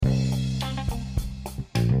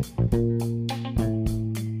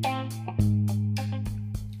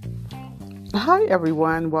Hi,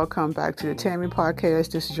 everyone. Welcome back to the Tammy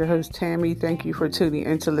Podcast. This is your host, Tammy. Thank you for tuning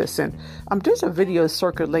in to listen. There's a video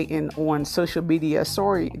circulating on social media.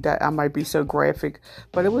 Sorry that I might be so graphic,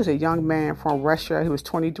 but it was a young man from Russia. He was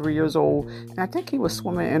 23 years old, and I think he was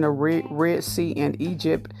swimming in a Red Sea in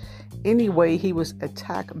Egypt. Anyway, he was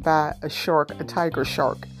attacked by a shark, a tiger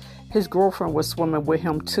shark. His girlfriend was swimming with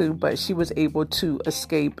him too, but she was able to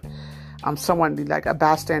escape. Someone like a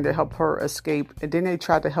bystander helped her escape, and then they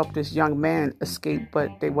tried to help this young man escape,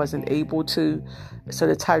 but they wasn't able to. So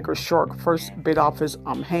the tiger shark first bit off his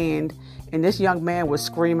hand, and this young man was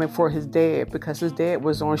screaming for his dad because his dad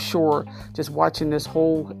was on shore just watching this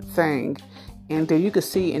whole thing. And then you could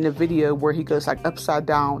see in the video where he goes like upside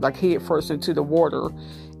down, like head first into the water.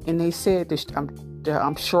 And they said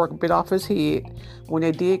the shark bit off his head. When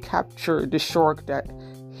they did capture the shark, that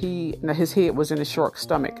his head was in the shark's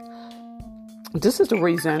stomach. This is the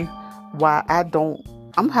reason why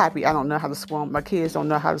I'm happy I don't know how to swim. My kids don't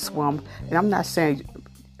know how to swim. And I'm not saying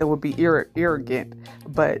it would be arrogant,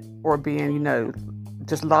 or being,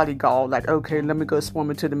 just lollygall, like, okay, let me go swim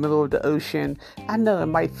into the middle of the ocean. I know it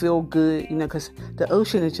might feel good, because the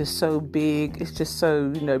ocean is just so big. It's just so,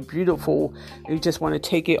 beautiful. You just want to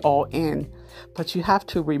take it all in. But you have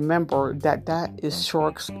to remember that is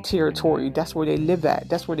sharks' territory. That's where they live at.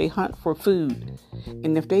 That's where they hunt for food.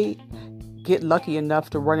 And if they get lucky enough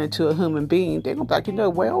to run into a human being, they're going to be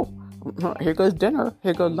like, well, here goes dinner,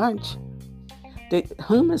 here goes lunch. The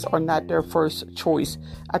humans are not their first choice.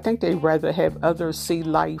 I think they'd rather have other sea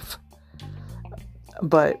life.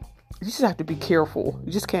 But you just have to be careful.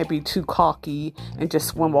 You just can't be too cocky and just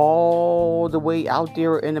swim all the way out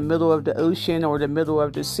there in the middle of the ocean or the middle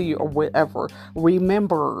of the sea or whatever.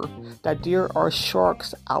 Remember that there are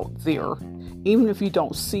sharks out there. Even if you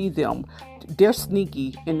don't see them, they're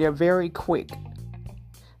sneaky and they're very quick.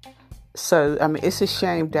 So, it's a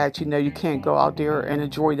shame that, you can't go out there and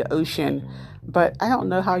enjoy the ocean. But I don't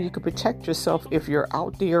know how you could protect yourself if you're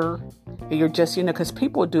out there and you're just, because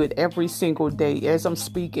people do it every single day. As I'm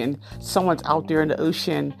speaking, someone's out there in the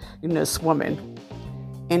ocean, swimming.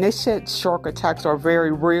 And they said shark attacks are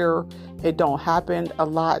very rare. It don't happen a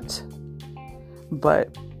lot.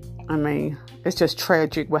 But, it's just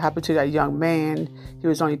tragic what happened to that young man. He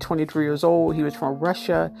was only 23 years old. He was from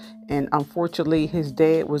Russia. And unfortunately, his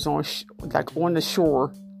dad was on the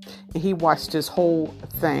shore. And he watched this whole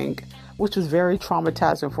thing, which was very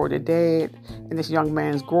traumatizing for the dad and this young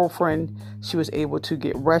man's girlfriend. She was able to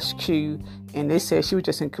get rescued. And they said she was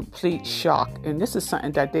just in complete shock. And this is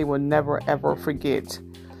something that they will never, ever forget.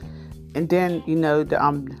 And then,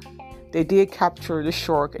 they did capture the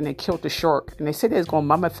shark and they killed the shark. And they said they was going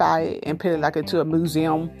to mummify it and put it into a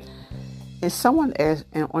museum. And someone asked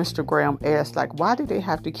on Instagram asked, why did they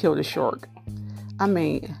have to kill the shark?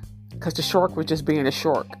 Because the shark was just being a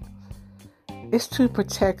shark. It's to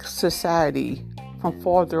protect society from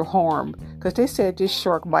further harm. Because they said this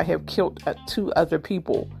shark might have killed 2 other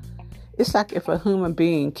people. It's like if a human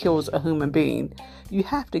being kills a human being, you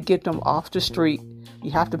have to get them off the street.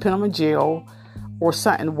 You have to put them in jail or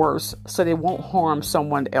something worse so they won't harm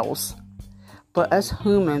someone else. But us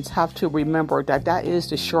humans have to remember that is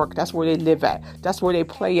the shark. That's where they live at. That's where they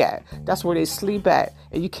play at. That's where they sleep at.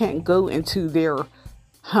 And you can't go into their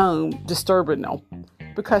home disturbing them,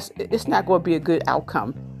 because it's not going to be a good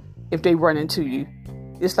outcome if they run into you.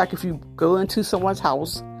 It's like if you go into someone's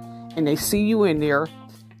house and they see you in there,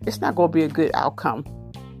 it's not going to be a good outcome.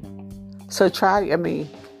 So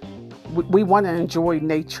we want to enjoy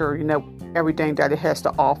nature, everything that it has to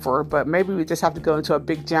offer, but maybe we just have to go into a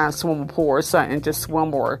big giant swimming pool or something and just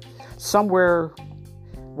swim, or somewhere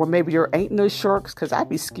where maybe there ain't no sharks, because I'd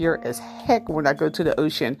be scared as heck when I go to the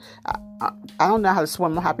ocean. I don't know how to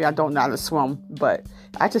swim. I'm happy I don't know how to swim, but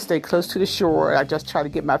I just stay close to the shore. I just try to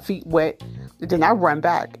get my feet wet, and then I run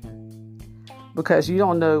back, because you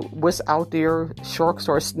don't know what's out there. Sharks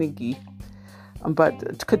are sneaky.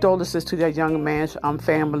 But condolences to that young man's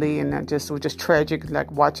family, and it was just tragic,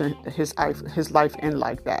 watching his life end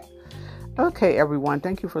like that. Okay, everyone,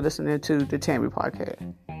 thank you for listening to the Tammy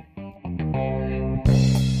Podcast.